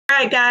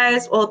right,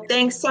 guys. Well,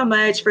 thanks so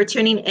much for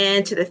tuning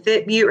in to the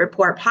Fit Butte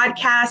Report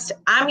podcast.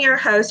 I'm your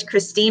host,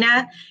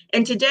 Christina.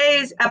 In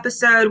today's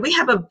episode, we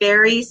have a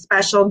very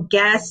special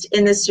guest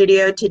in the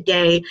studio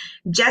today.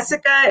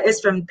 Jessica is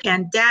from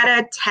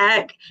Pandata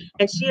Tech,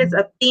 and she is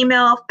a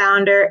female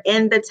founder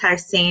in the tech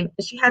scene.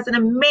 She has an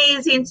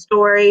amazing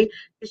story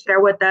to share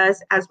with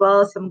us, as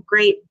well as some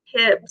great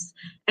tips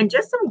and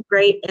just some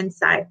great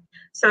insight.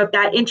 So if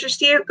that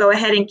interests you, go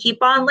ahead and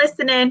keep on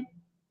listening.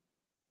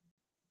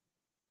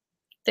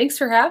 Thanks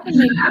for having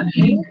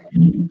me.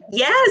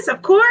 Yes,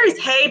 of course.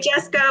 Hey,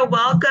 Jessica,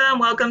 welcome.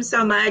 Welcome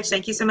so much.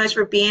 Thank you so much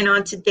for being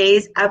on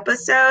today's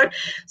episode.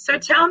 So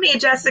tell me,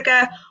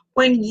 Jessica,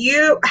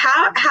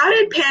 how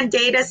did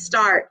Pandata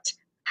start?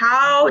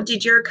 How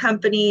did your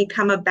company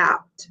come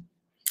about?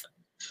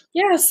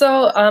 Yeah,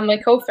 so my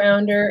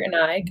co-founder and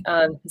I,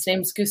 his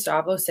name is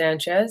Gustavo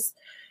Sanchez.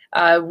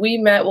 We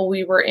met while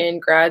we were in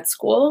grad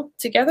school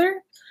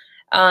together.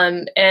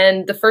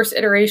 And the first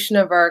iteration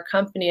of our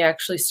company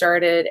actually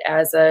started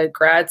as a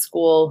grad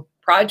school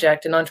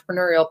project, an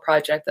entrepreneurial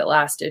project that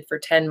lasted for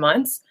 10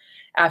 months.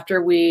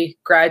 After we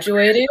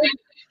graduated,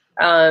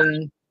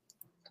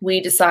 we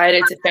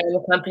decided to found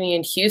a company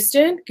in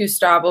Houston.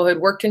 Gustavo had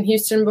worked in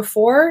Houston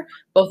before.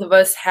 Both of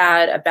us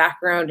had a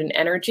background in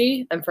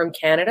energy. I'm from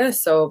Canada,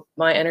 so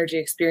my energy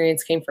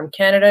experience came from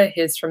Canada,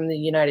 his from the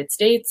United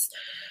States.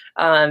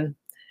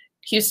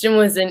 Houston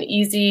was an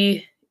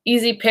easy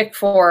pick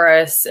for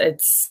us.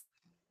 It's,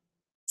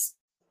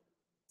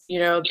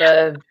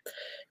 the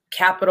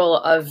capital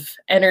of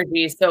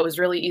energy, so it was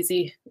really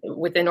easy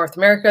within North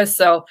America.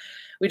 So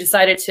we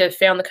decided to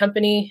found the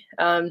company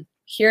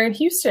here in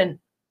Houston.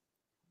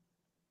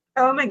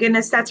 Oh my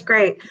goodness, that's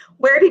great.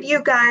 Where did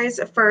you guys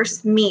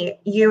first meet,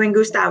 you and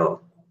Gustavo?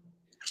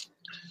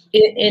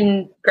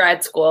 In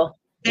grad school.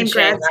 In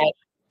Shanghai.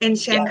 In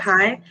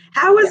Shanghai. Yes.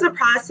 How was the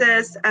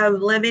process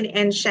of living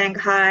in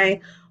Shanghai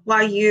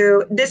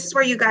this is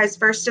where you guys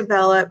first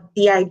developed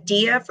the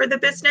idea for the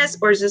business,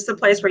 or is this the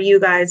place where you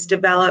guys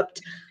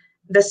developed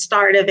the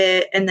start of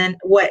it, and then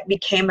what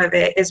became of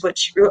it is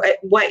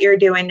what you're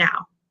doing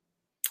now?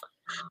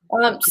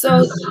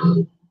 So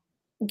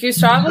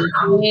Gustavo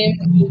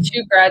came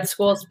to grad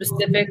school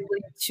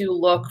specifically to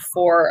look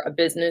for a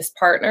business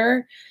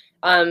partner.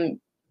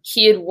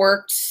 He had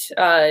worked,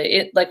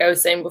 like I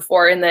was saying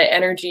before, in the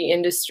energy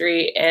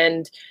industry,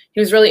 and he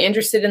was really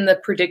interested in the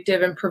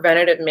predictive and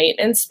preventative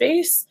maintenance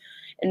space.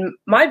 And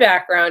my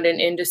background in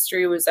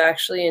industry was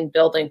actually in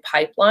building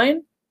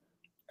pipeline.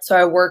 So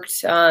I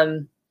worked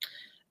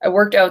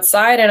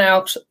outside, and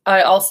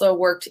I also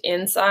worked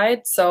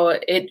inside. So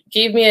it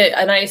gave me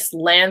a nice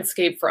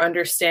landscape for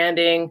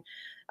understanding,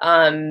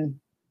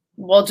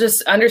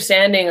 just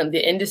understanding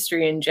the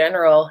industry in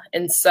general.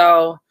 And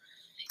so,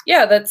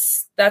 yeah,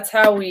 that's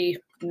how we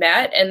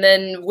met. And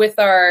then with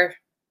our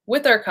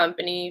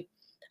company,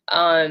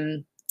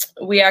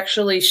 we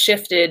actually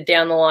shifted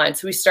down the line.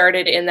 So we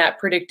started in that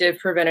predictive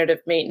preventative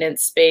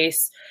maintenance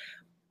space.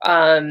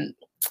 And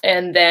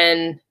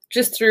then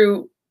just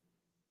through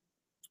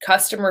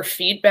customer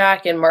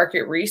feedback and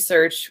market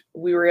research,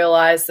 we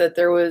realized that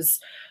there was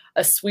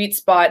a sweet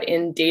spot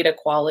in data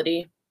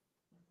quality.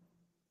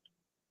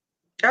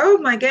 Oh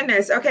my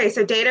goodness. Okay,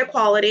 so data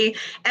quality,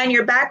 and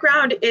your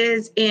background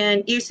is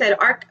in, you said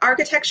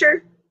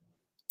architecture?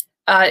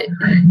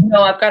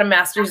 No, I've got a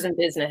master's in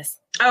business.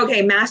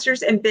 Okay,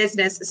 master's in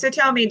business. So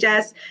tell me,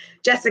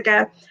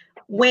 Jessica,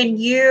 when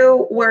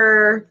you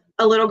were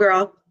a little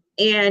girl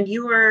and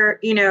you were,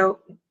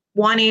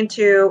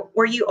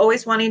 were you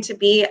always wanting to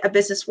be a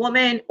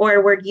businesswoman,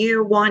 or were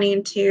you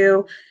wanting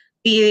to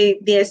be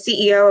the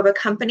CEO of a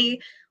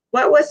company?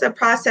 What was the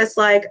process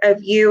like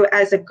of you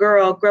as a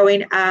girl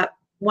growing up,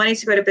 wanting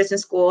to go to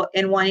business school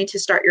and wanting to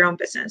start your own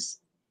business?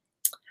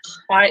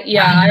 I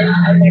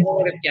never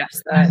would have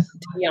guessed that,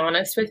 to be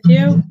honest with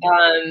you.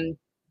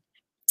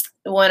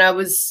 When I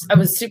was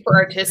super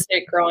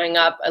artistic growing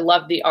up. I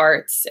loved the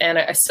arts, and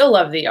I still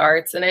love the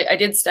arts, and I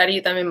did study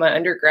them in my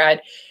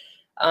undergrad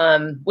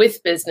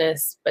with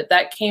business, but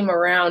that came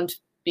around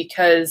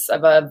because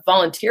of a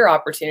volunteer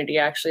opportunity,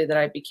 actually, that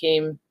I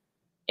became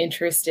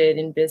interested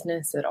in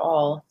business at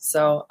all.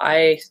 So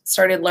I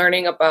started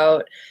learning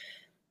about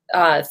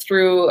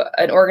through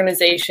an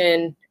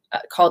organization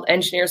called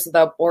Engineers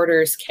Without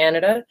Borders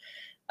Canada.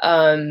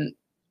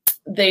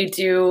 They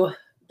do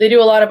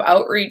a lot of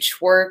outreach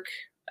work,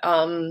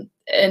 and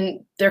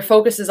their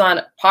focus is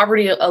on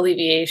poverty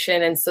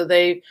alleviation. And so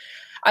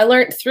I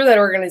learned through that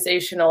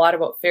organization a lot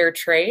about fair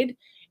trade.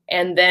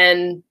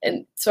 And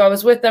so I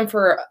was with them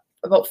for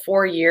about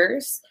 4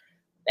 years,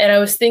 and I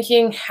was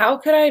thinking, how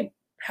could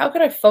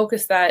I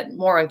focus that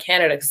more on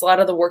Canada? Because a lot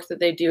of the work that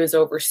they do is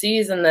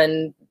overseas, and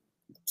then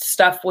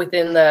stuff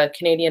within the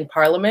Canadian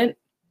Parliament.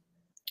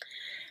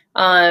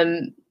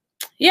 And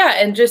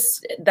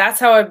just that's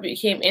how I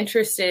became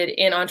interested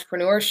in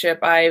entrepreneurship.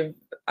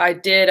 I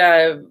did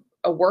a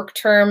work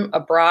term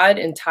abroad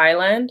in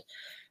Thailand.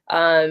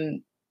 I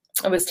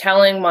was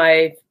telling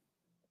my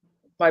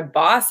my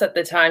boss at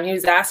the time, he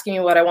was asking me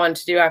what I wanted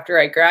to do after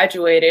I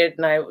graduated.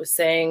 And I was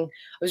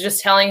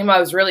just telling him I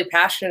was really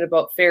passionate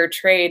about fair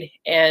trade,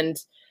 and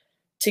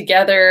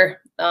together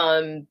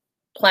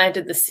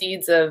planted the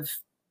seeds of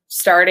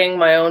starting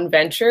my own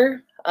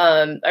venture.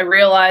 I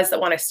realized that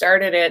when I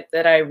started it,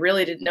 that I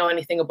really didn't know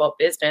anything about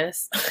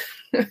business.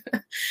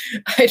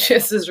 I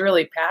just was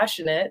really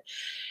passionate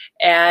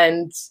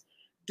and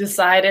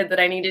decided that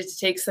I needed to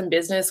take some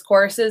business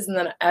courses. And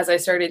then as I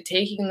started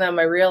taking them,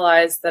 I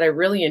realized that I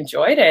really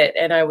enjoyed it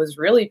and I was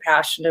really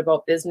passionate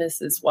about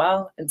business as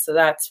well. And so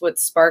that's what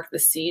sparked the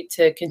seed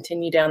to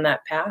continue down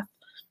that path.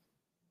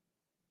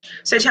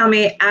 So tell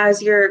me,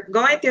 as you're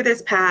going through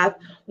this path,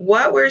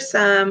 what were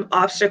some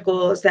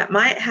obstacles that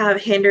might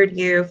have hindered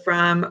you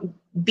from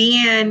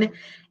being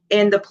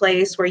in the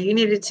place where you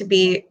needed to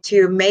be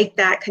to make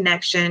that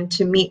connection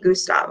to meet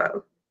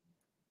Gustavo?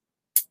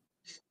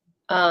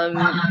 Sorry,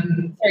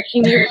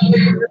 can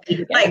you repeat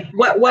again? Like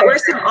what were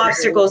some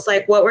obstacles?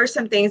 Like what were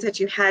some things that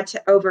you had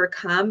to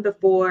overcome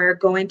before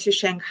going to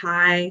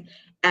Shanghai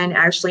and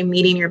actually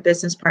meeting your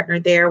business partner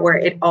there, where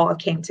it all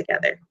came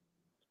together?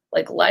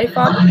 Like life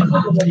obstacles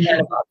or what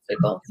kind of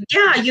obstacles?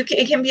 Yeah,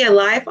 it can be a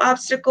life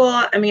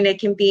obstacle. I mean,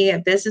 it can be a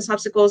business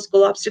obstacle,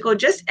 school obstacle,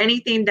 just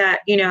anything that,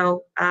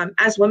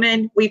 as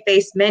women, we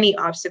face many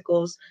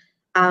obstacles.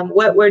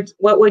 What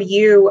would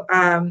you,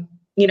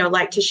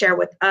 like to share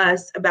with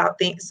us about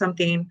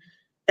something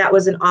that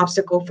was an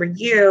obstacle for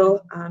you,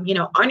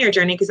 on your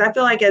journey? Because I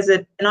feel like as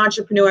an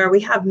entrepreneur, we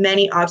have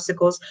many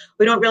obstacles.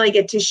 We don't really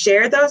get to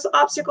share those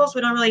obstacles.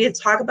 We don't really get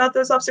to talk about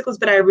those obstacles,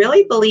 but I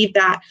really believe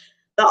that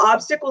the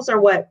obstacles are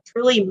what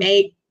truly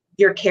make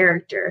your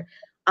character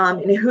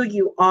and who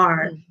you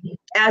are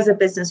as a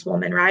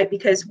businesswoman, right?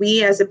 Because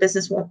we as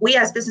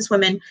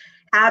businesswomen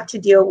have to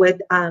deal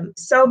with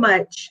so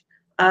much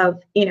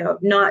of,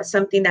 not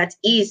something that's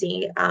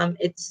easy.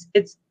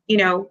 It's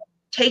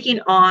taking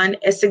on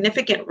a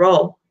significant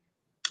role.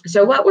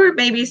 So what were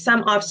maybe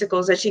some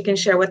obstacles that you can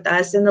share with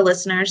us and the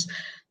listeners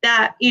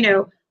that,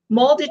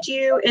 molded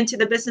you into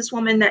the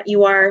businesswoman that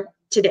you are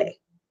today?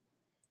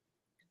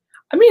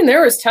 I mean,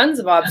 there was tons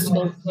of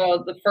obstacles.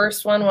 So the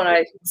first one, when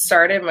I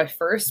started my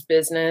first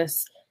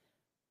business,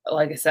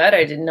 like I said,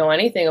 I didn't know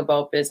anything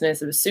about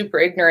business. It was super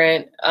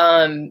ignorant.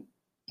 I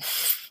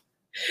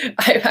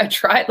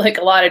tried like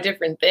a lot of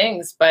different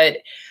things, but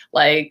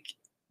like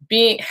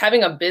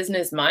having a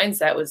business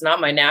mindset was not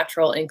my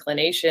natural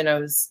inclination. I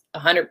was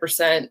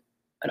 100%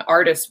 an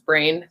artist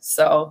brain.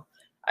 So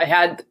I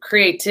had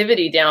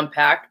creativity down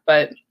packed,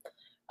 but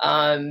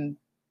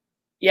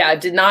I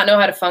did not know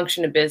how to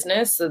function a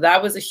business. So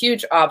that was a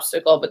huge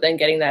obstacle, but then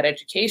getting that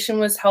education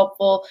was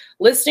helpful.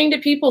 Listening to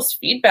people's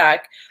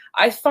feedback.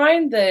 I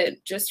find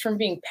that just from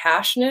being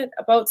passionate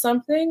about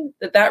something,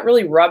 that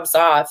really rubs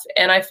off.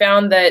 And I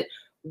found that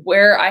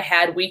where I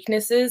had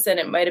weaknesses and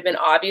it might have been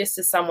obvious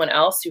to someone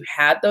else who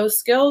had those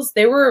skills,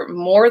 they were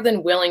more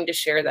than willing to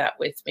share that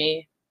with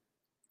me.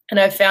 And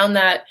I found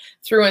that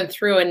through and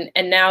through.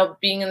 And now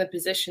being in the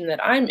position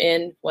that I'm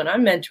in when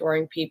I'm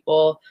mentoring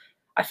people,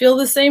 I feel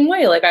the same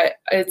way. Like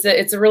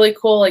it's a really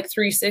cool like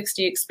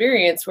 360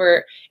 experience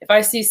where if I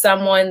see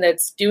someone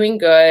that's doing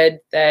good,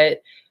 that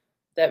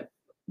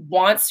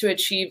wants to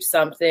achieve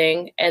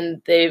something,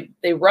 and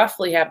they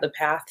roughly have the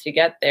path to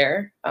get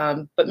there,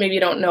 but maybe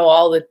don't know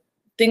all the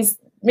things.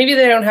 Maybe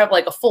they don't have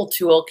like a full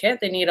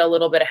toolkit. They need a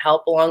little bit of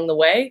help along the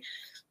way.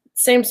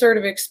 Same sort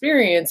of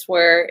experience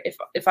where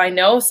if I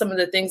know some of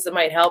the things that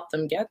might help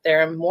them get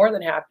there, I'm more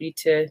than happy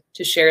to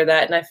share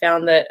that. And I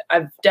found that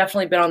I've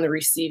definitely been on the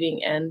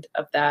receiving end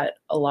of that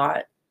a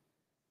lot.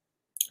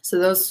 So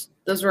those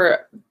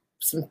were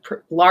some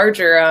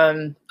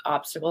larger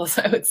obstacles,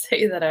 I would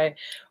say, that I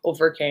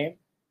overcame.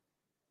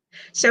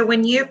 So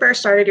when you first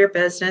started your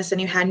business and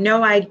you had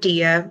no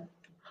idea,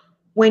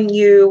 when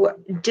you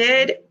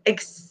did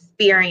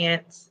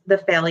experience the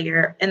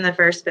failure in the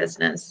first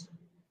business,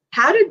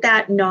 how did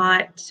that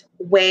not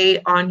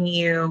weigh on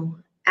you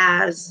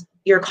as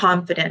your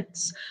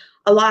confidence?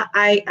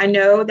 I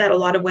know that a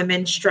lot of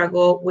women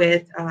struggle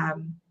with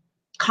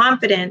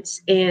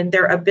confidence in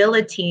their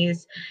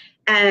abilities,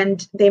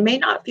 and they may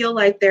not feel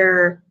like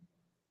they're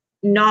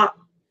not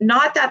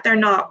that they're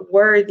not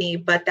worthy,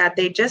 but that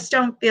they just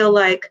don't feel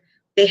like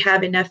they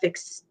have enough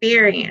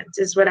experience,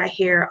 is what I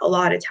hear a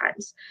lot of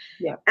times.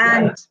 Yeah.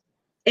 And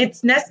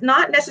it's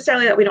not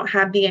necessarily that we don't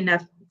have the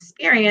enough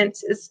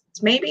experience. It's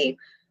maybe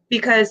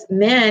because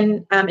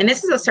men, and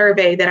this is a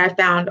survey that I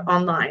found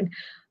online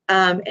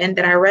and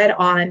that I read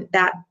on,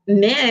 that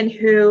men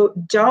who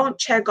don't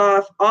check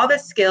off all the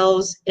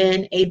skills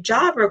in a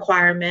job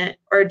requirement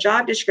or a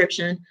job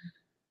description,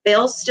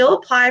 they'll still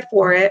apply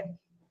for it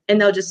and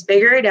they'll just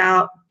figure it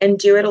out and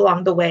do it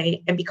along the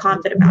way and be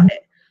confident about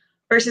it.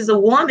 Versus a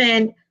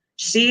woman,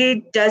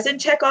 she doesn't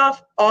check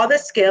off all the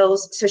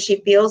skills, so she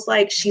feels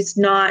like she's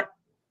not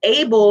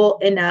able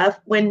enough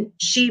when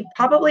she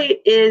probably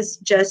is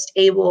just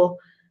able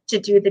to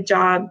do the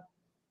job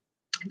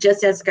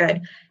just as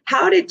good.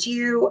 How did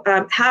you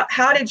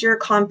how did your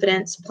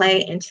confidence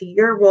play into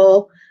your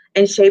role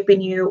in shaping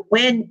you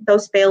when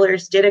those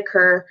failures did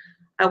occur?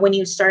 when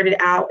you started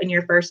out in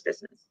your first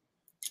business?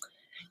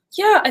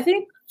 Yeah, I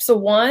think so.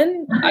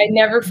 One, I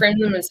never framed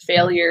them as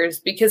failures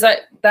because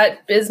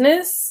that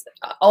business,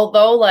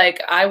 although like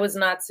I was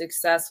not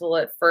successful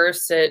at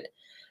first at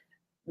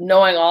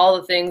knowing all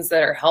the things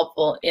that are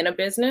helpful in a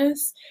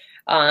business,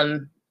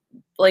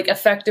 like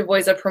effective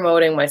ways of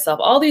promoting myself,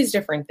 all these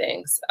different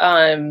things,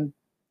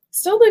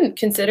 still didn't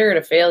consider it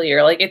a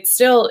failure. Like it's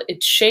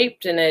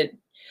shaped and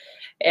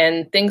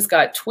things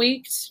got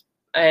tweaked,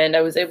 and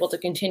I was able to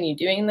continue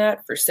doing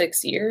that for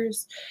 6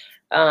 years.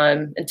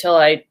 Until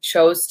I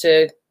chose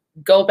to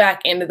go back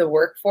into the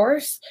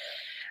workforce.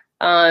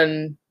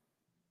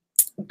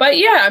 But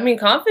yeah, I mean,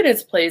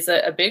 confidence plays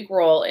a big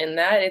role in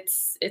that.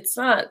 It's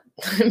not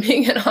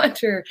being an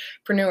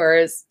entrepreneur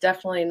is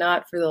definitely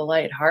not for the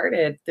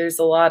lighthearted. There's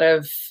a lot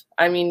of,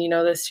 I mean, you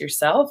know this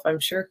yourself,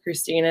 I'm sure,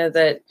 Christina,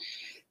 that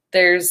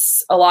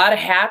there's a lot of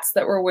hats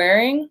that we're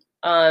wearing.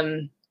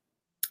 I've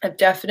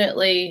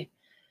definitely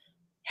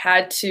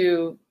had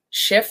to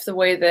shift the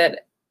way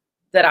that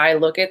I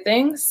look at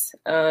things,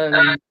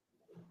 in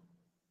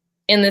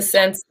the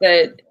sense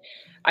that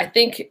I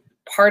think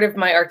part of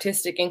my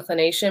artistic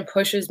inclination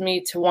pushes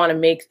me to want to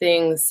make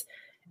things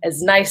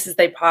as nice as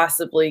they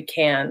possibly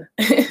can.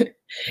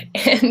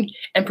 and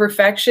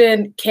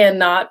perfection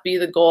cannot be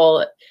the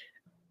goal.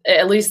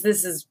 At least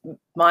this is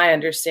my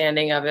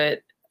understanding of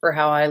it for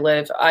how I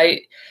live.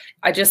 I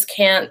just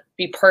can't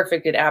be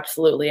perfect at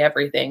absolutely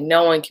everything.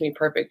 No one can be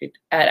perfect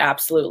at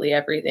absolutely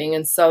everything.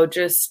 And so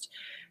just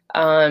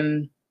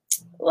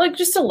like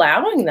just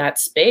allowing that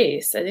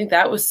space, I think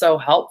that was so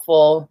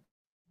helpful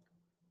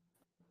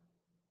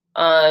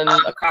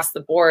across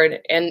the board,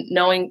 and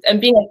knowing and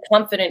being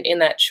confident in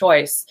that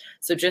choice.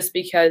 So just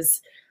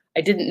because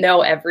I didn't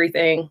know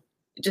everything,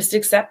 just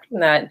accepting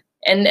that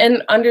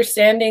and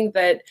understanding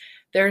that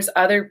there's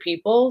other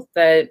people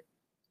that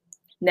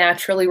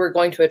naturally we're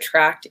going to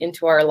attract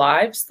into our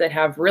lives that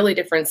have really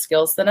different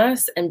skills than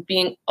us, and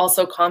being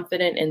also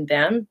confident in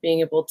them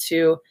being able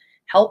to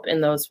help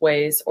in those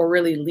ways or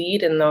really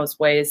lead in those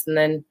ways. And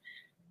then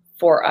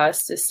for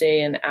us to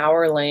stay in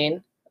our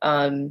lane,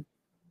 and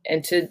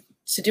to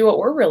do what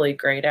we're really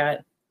great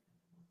at.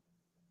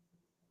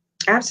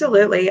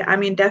 Absolutely. I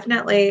mean,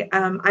 definitely.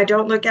 I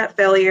don't look at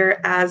failure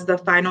as the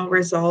final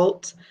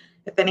result.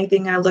 If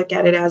anything, I look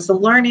at it as a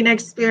learning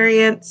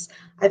experience.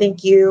 I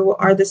think you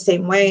are the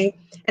same way.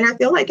 And I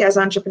feel like as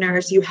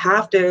entrepreneurs, you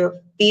have to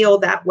feel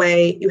that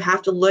way. You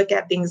have to look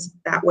at things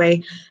that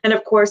way. And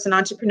of course, an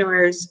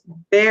entrepreneur is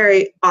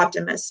very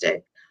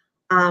optimistic,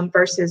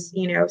 versus,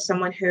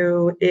 someone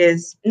who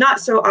is not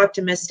so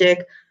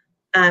optimistic.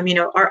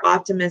 Our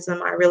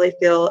optimism, I really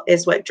feel,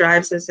 is what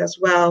drives us as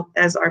well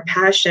as our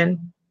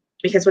passion,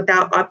 because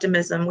without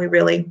optimism, we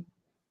really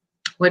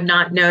would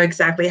not know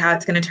exactly how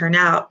it's going to turn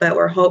out, but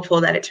we're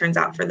hopeful that it turns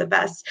out for the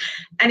best.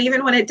 And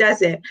even when it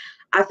doesn't,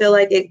 I feel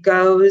like it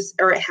goes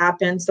or it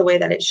happens the way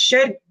that it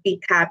should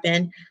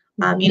happen,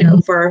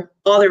 for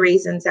all the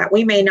reasons that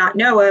we may not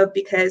know of,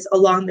 because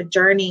along the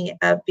journey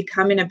of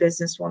becoming a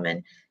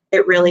businesswoman,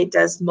 it really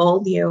does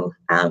mold you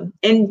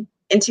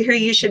into who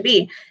you should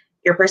be,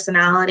 your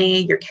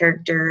personality, your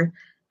character,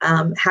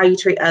 how you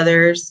treat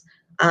others,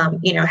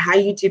 how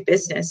you do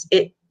business.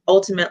 It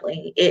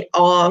ultimately, it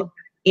all,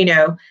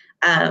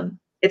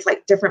 it's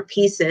like different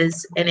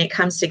pieces, and it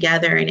comes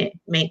together and it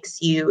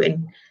makes you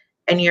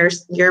and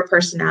your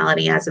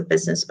personality as a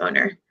business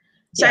owner.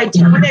 So yeah.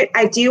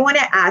 I do want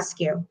to ask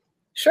you.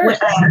 Sure.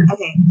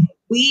 Okay,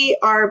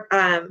 we're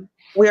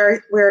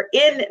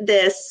in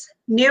this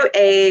new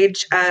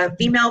age of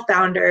female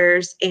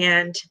founders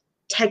and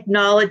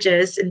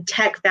technologists and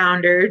tech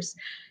founders.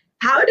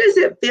 How does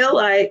it feel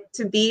like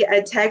to be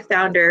a tech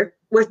founder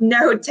with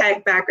no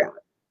tech background?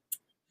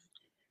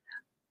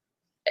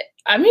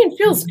 I mean, it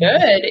feels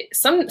good.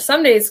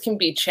 Some days can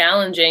be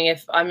challenging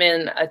if I'm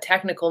in a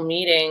technical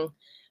meeting,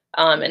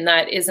 and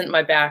that isn't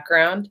my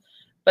background.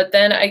 But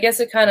then I guess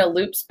it kind of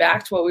loops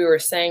back to what we were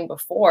saying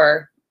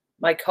before.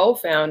 My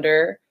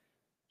co-founder,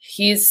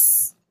 he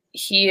is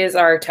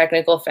our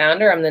technical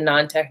founder. I'm the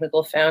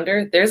non-technical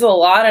founder. There's a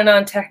lot of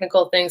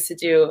non-technical things to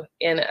do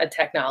in a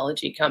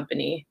technology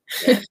company.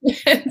 Yeah.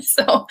 And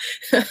so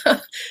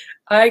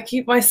I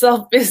keep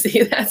myself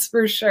busy, that's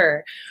for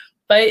sure.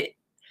 But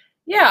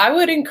yeah, I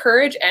would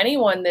encourage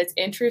anyone that's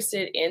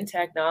interested in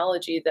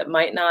technology that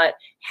might not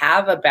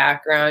have a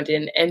background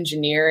in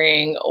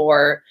engineering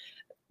or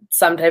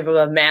some type of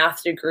a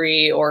math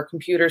degree or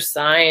computer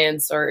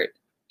science or,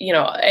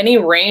 any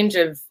range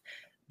of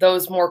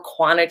those more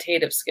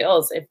quantitative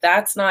skills. If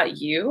that's not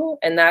you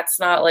and that's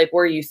not like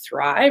where you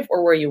thrive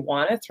or where you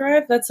want to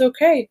thrive, that's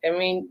okay. I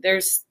mean,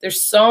 there's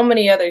so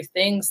many other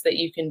things that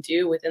you can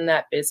do within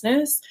that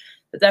business,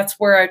 but that's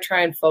where I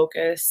try and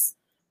focus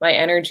my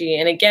energy.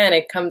 And again,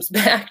 it comes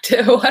back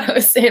to what I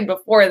was saying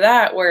before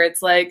that, where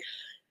it's like,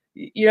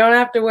 you don't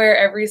have to wear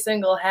every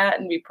single hat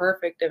and be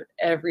perfect at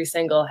every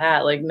single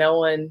hat. Like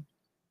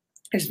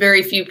there's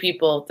very few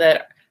people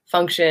that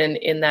function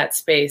in that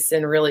space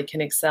and really can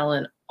excel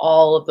in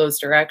all of those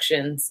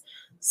directions.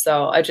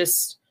 So I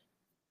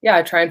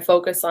try and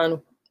focus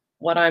on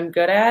what I'm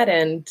good at,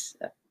 and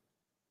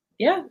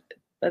yeah,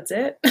 that's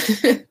it.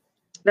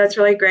 That's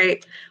really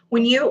great.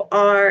 When you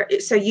are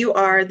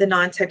the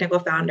non-technical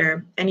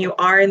founder, and you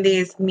are in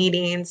these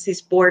meetings,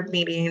 these board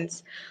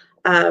meetings,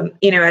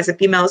 as a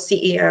female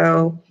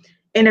CEO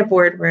in a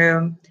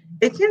boardroom,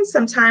 it can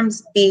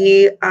sometimes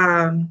be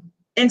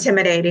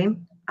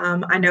intimidating.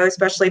 I know,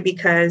 especially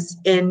because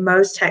in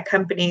most tech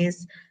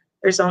companies,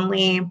 there's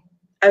only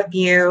a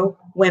few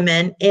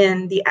women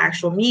in the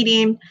actual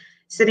meeting,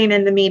 sitting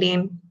in the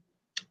meeting.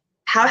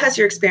 How has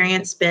your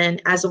experience been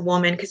as a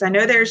woman? Because I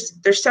know there's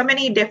so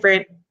many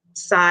different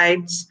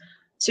sides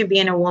to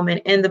being a woman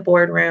in the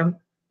boardroom.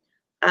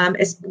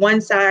 As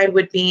one side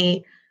would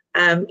be,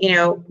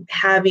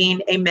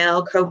 having a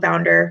male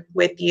co-founder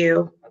with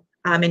you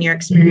in your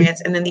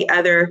experience, and then the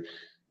other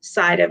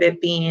side of it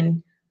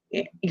being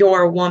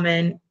you're a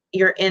woman,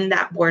 you're in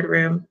that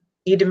boardroom,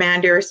 you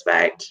demand your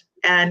respect,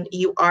 and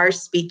you are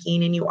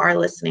speaking and you are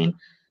listening.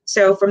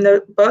 So from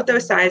both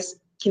those sides,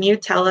 can you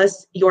tell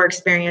us your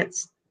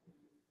experience?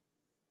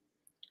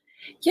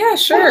 Yeah,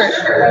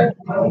 sure.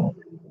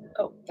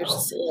 Oh, there's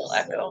just a little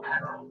echo.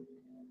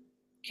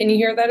 Can you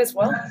hear that as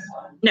well?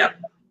 No.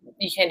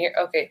 You can't hear?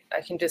 Okay,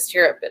 I can just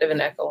hear a bit of an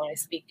echo when I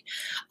speak.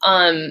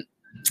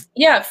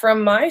 Yeah,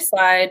 from my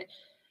side,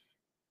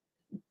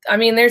 I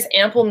mean, there's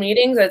ample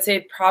meetings. I'd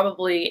say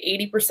probably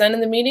 80% of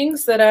the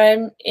meetings that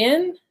I'm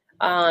in,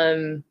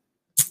 the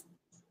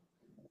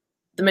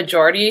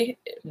majority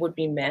would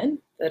be men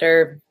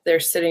they're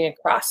sitting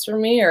across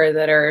from me or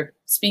that are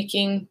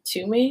speaking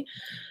to me.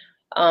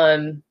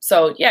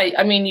 So yeah,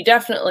 I mean, you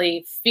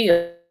definitely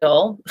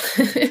feel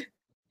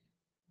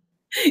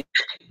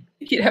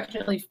you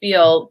definitely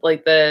feel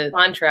like the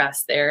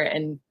contrast there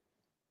and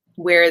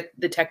where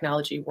the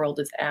technology world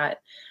is at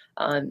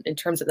in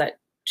terms of that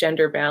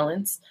gender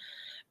balance.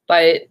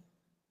 But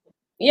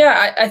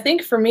yeah, I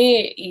think for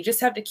me, you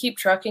just have to keep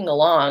trucking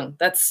along.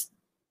 That's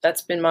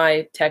been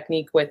my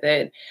technique with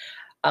it.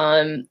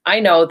 I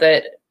know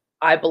that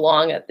I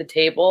belong at the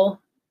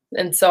table,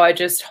 and so I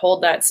just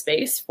hold that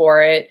space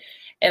for it.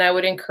 And I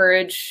would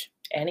encourage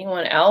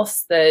anyone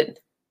else that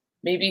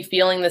may be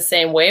feeling the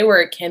same way,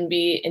 where it can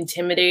be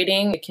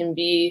intimidating. It can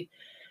be,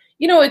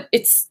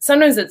 it's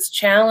sometimes it's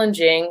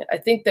challenging. I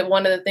think that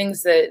one of the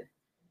things that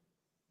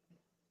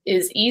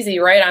is easy,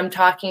 right? I'm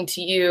talking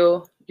to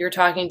you, you're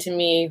talking to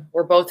me,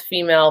 we're both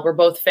female, we're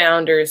both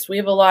founders, we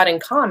have a lot in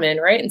common,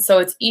 right? And so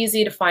it's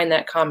easy to find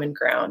that common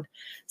ground.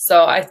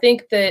 So I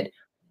think that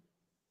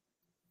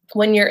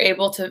when you're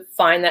able to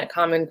find that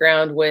common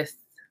ground with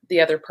the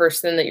other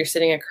person that you're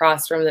sitting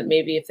across from, that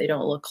maybe if they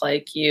don't look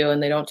like you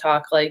and they don't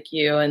talk like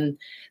you and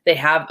they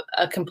have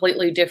a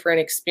completely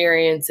different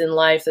experience in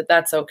life,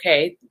 that's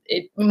okay.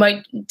 It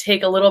might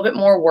take a little bit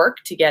more work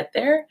to get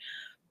there,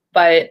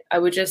 but I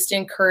would just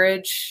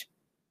encourage,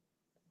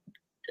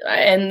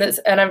 and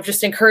I've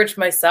just encouraged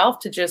myself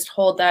to just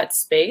hold that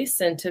space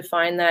and to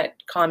find that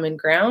common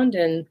ground,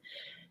 and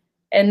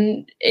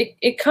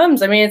it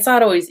comes. I mean, it's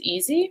not always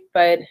easy,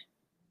 but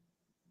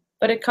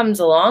it comes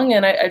along,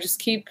 and I just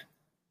keep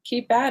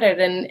at it,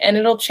 and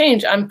it'll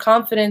change. I'm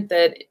confident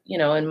that,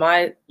 in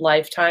my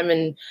lifetime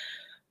and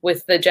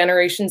with the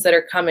generations that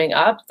are coming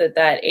up, that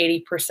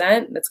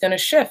 80%, that's going to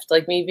shift.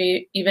 Like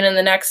maybe even in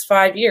the next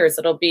 5 years,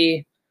 it'll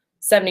be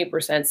 70%,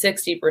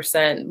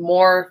 60%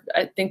 more.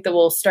 I think that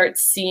we'll start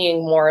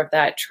seeing more of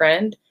that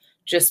trend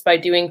just by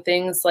doing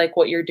things like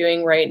what you're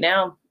doing right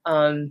now,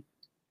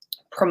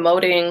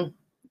 promoting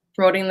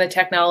the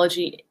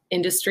technology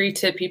industry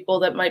to people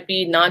that might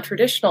be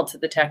non-traditional to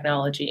the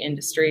technology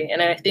industry.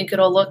 And I think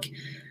it'll look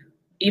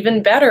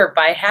even better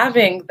by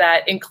having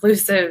that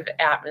inclusive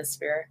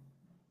atmosphere.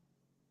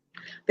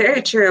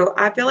 Very true.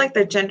 I feel like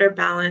the gender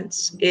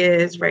balance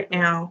is right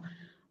now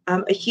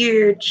a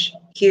huge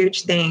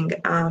thing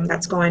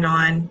that's going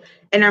on.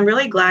 And I'm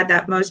really glad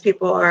that most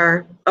people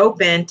are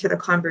open to the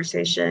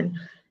conversation.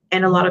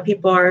 And a lot of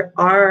people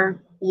are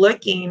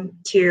looking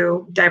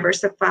to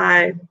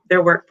diversify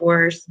their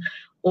workforce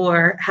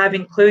or have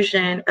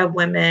inclusion of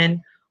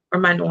women or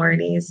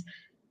minorities.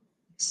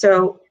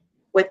 So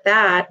with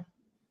that,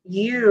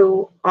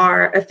 you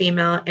are a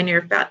female and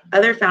your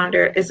other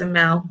founder is a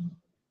male.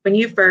 When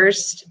you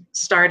first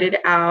started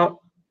out,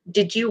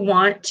 did you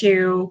want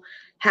to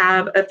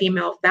have a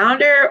female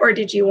founder, or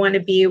did you want to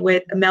be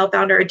with a male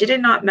founder, or did it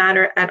not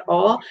matter at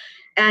all?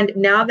 And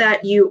now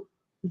that you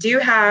do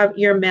have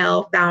your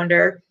male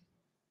founder,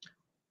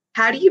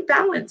 how do you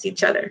balance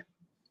each other?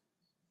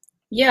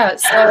 Yeah,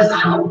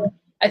 so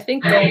I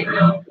think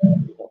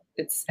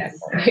it's I'm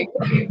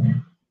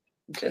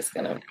just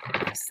gonna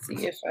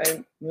see if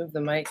I move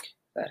the mic.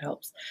 That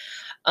helps.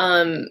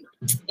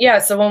 Yeah,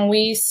 so when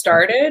we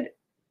started,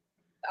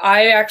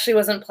 I actually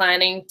wasn't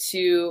planning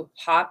to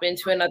hop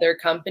into another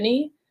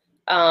company.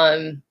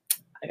 I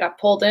got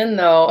pulled in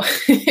though.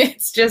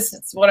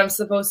 It's what I'm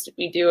supposed to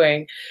be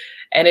doing.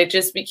 And it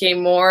just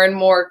became more and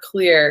more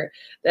clear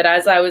that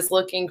as I was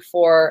looking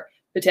for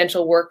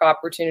potential work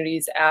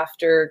opportunities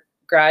after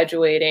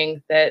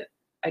graduating, that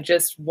I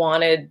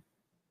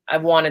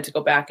wanted to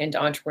go back into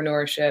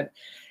entrepreneurship.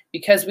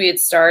 because we had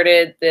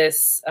started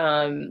this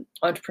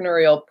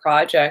entrepreneurial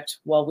project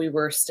while we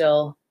were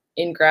still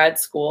in grad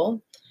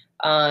school,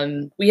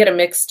 we had a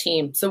mixed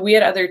team. So we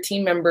had other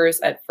team members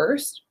at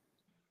first.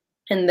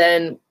 And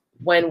then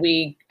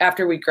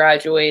after we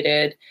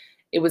graduated,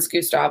 it was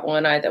Gustavo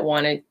and I that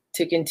wanted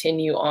to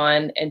continue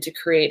on and to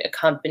create a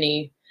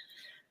company.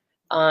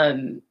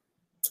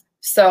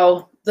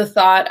 So the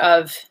thought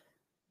of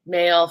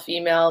male,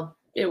 female,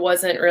 it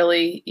wasn't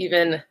really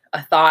even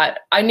a thought.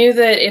 I knew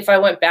that if I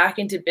went back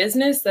into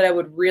business, that I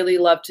would really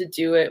love to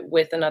do it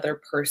with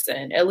another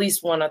person, at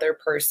least one other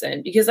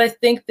person, because I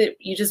think that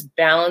you just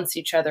balance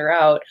each other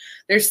out.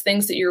 There's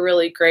things that you're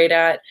really great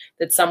at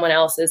that someone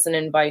else isn't,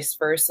 and vice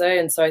versa.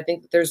 And so I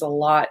think that there's a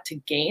lot to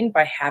gain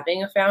by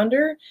having a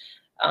founder.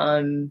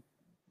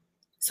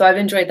 So I've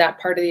enjoyed that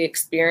part of the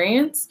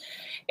experience.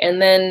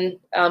 And then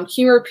can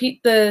you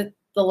repeat the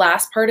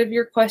last part of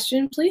your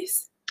question,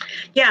 please?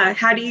 Yeah,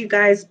 how do you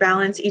guys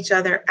balance each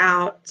other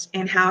out,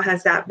 and how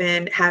has that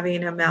been,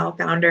 having a male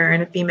founder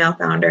and a female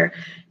founder,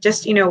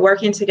 just, you know,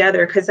 working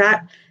together? Because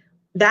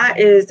that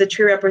is the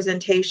true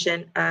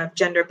representation of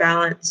gender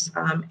balance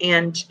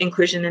and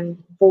inclusion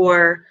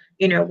for,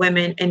 you know,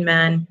 women and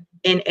men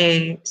in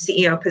a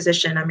CEO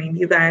position. I mean,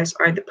 you guys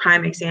are the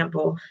prime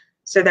example.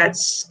 So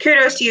that's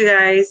kudos to you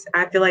guys.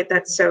 I feel like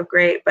that's so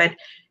great. But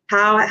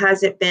how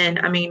has it been?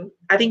 I mean,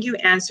 I think you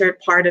answered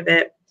part of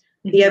it.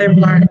 The other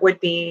part would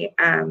be,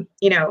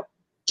 you know,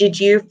 did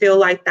you feel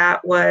like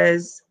that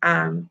was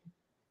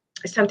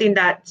something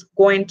that's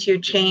going to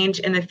change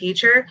in the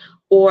future?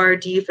 Or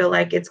do you feel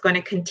like it's going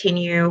to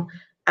continue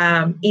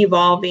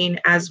evolving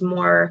as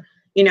more,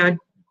 you know,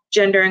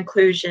 gender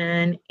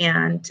inclusion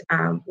and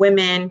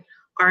women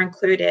are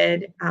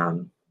included?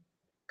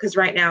 Because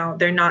right now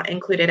they're not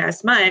included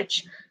as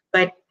much,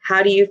 but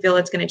how do you feel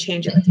it's going to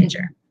change in the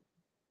future?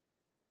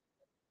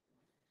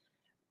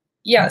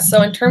 Yeah,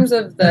 so in terms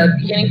of the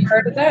beginning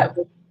part of that,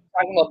 we're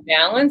talking about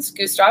balance.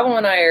 Gustavo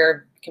and I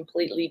are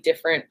completely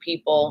different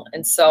people.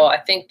 And so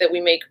I think that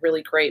we make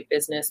really great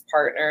business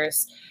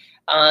partners.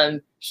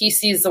 He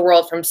sees the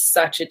world from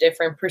such a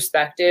different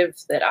perspective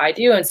that I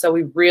do. And so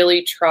we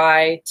really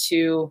try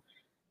to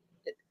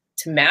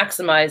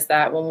maximize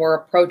that when we're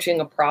approaching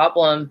a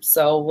problem.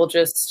 So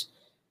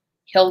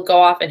he'll go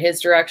off in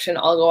his direction,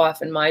 I'll go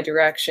off in my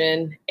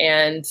direction.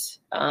 And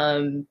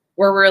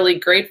we're really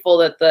grateful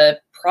that the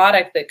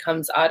product that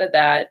comes out of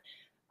that,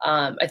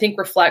 I think,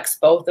 reflects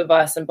both of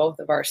us and both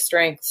of our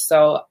strengths.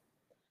 So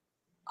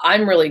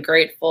I'm really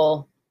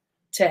grateful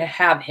to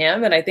have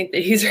him, and I think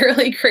that he's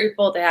really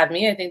grateful to have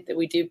me. I think that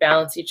we do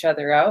balance each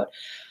other out.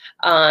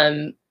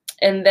 And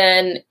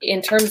then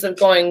in terms of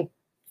going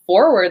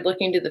forward,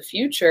 looking to the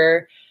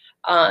future,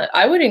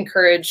 I would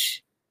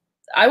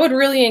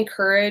really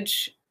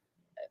encourage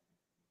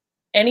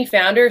any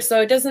founder.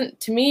 So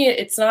to me,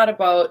 it's not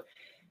about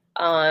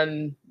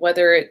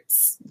whether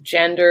it's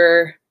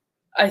gender.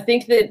 I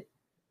think that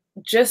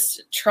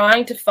just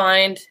trying to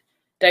find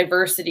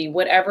diversity,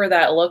 whatever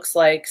that looks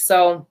like.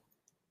 So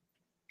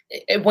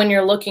when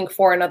you're looking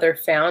for another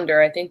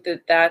founder, I think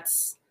that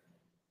that's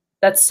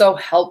so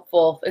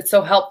helpful. It's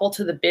so helpful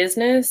to the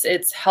business.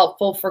 It's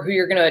helpful for who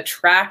you're going to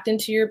attract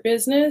into your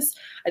business.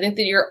 I think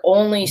that you're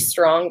only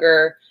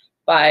stronger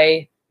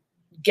by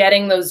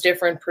getting those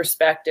different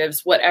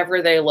perspectives,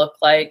 whatever they look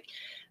like.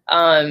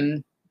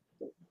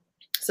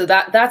 So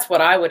that's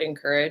what I would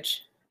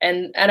encourage.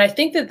 And I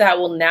think that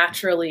will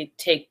naturally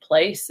take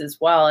place as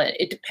well.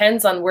 It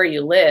depends on where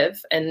you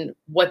live and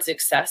what's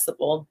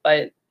accessible.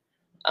 But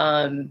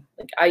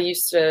like I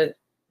used to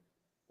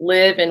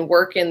live and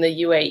work in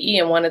the UAE,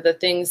 and one of the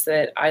things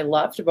that I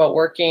loved about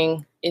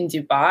working in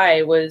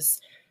Dubai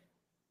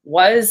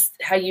was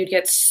how you'd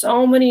get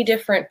so many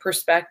different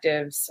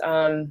perspectives.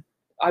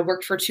 I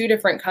worked for 2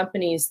 different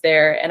companies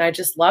there, and I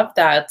just loved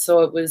that.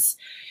 So it was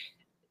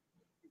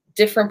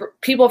different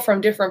people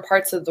from different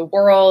parts of the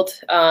world.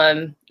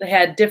 They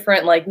had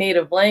different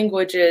native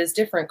languages,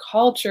 different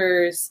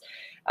cultures,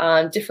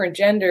 different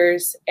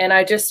genders. And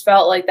I just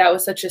felt like that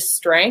was such a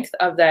strength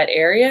of that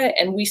area.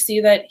 And we see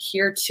that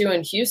here too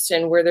in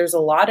Houston, where there's a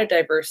lot of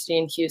diversity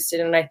in Houston.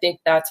 And I think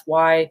that's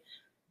why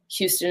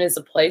Houston is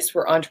a place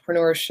where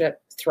entrepreneurship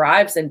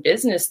thrives and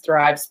business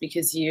thrives,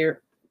 because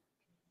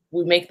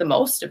we make the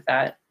most of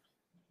that.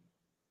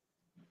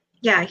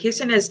 Yeah,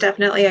 Houston is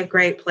definitely a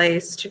great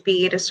place to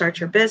be to start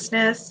your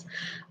business.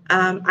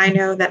 I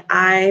know that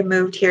I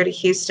moved here to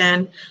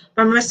Houston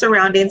from a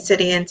surrounding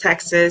city in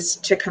Texas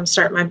to come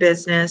start my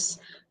business.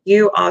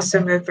 You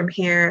also moved from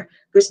here.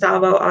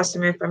 Gustavo also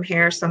moved from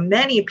here. So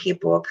many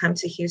people come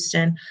to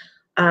Houston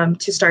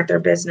to start their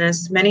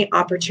business. Many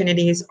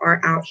opportunities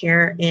are out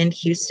here in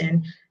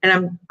Houston,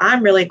 and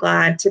I'm really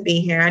glad to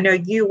be here. I know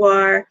you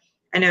are.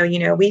 I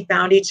know, we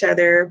found each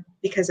other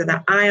because of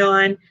the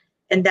ION,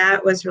 and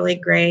that was really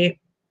great.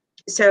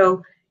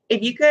 So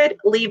if you could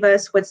leave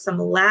us with some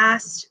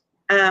last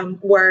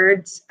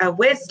words of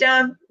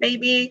wisdom,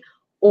 maybe,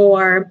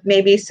 or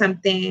maybe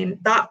something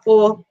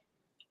thoughtful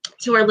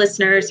to our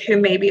listeners who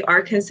maybe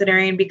are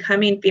considering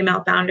becoming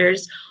female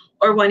founders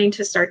or wanting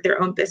to start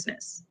their own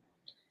business.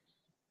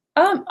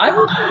 I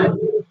would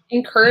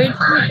encourage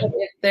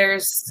you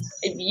that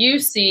if you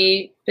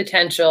see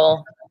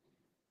potential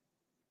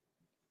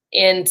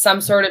in some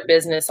sort of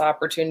business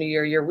opportunity,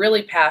 or you're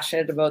really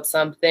passionate about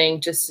something,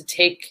 just to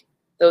take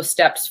those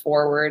steps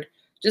forward.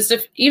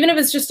 Even if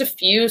it's just a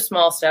few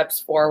small steps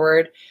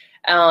forward,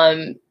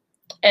 and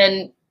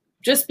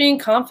just being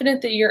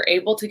confident that you're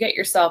able to get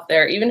yourself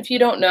there, even if you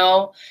don't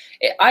know.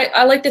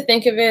 I like to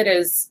think of it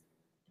as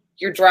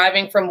you're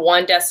driving from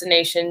one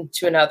destination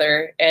to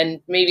another,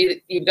 and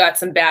maybe you've got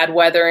some bad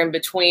weather in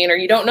between, or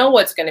you don't know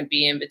what's going to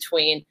be in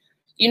between.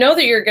 You know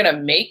that you're going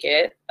to make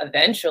it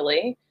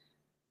eventually.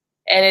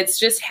 And it's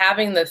just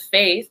having the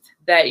faith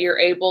that you're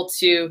able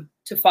to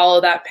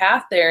follow that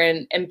path there,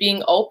 and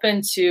being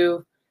open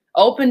to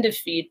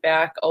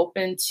feedback,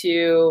 open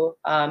to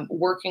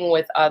working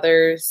with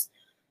others,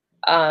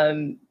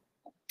 and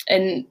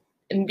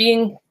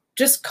being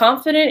just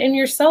confident in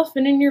yourself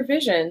and in your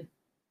vision.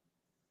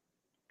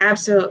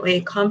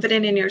 Absolutely.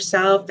 Confident in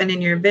yourself and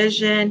in your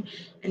vision,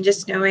 and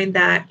just knowing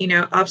that,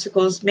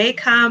 obstacles may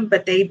come,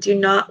 but they do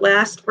not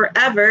last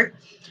forever.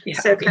 Yeah.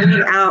 So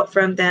coming out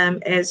from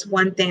them is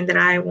one thing that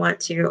I want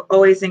to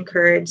always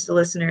encourage the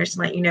listeners, to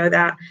let you know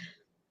that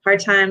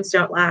hard times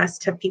don't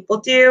last, tough people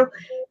do.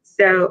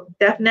 So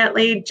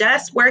definitely,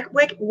 Jess, where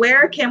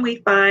can we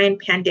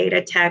find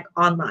Pandata Tech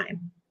online?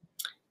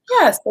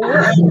 Yeah, so we've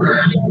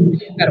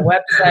got a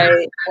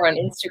website, we're on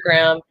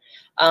Instagram.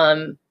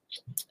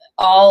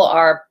 All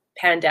are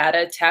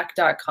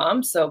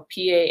pandatatech.com, so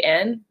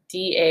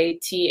PANDATA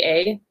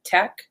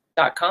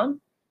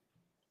tech.com.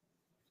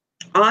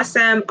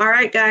 Awesome. All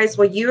right, guys.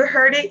 Well, you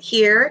heard it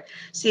here.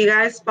 So you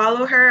guys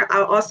follow her.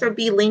 I'll also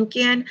be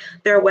linking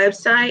their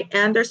website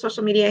and their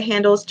social media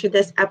handles to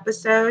this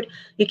episode.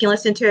 You can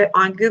listen to it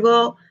on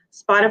Google,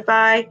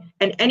 Spotify,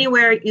 and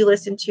anywhere you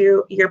listen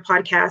to your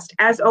podcast.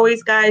 As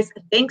always, guys,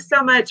 thanks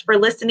so much for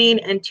listening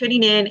and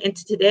tuning in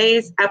into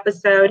today's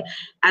episode.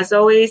 As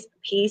always,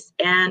 peace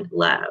and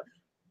love.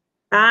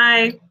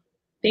 Bye.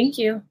 Thank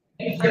you.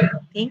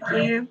 Thank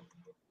you.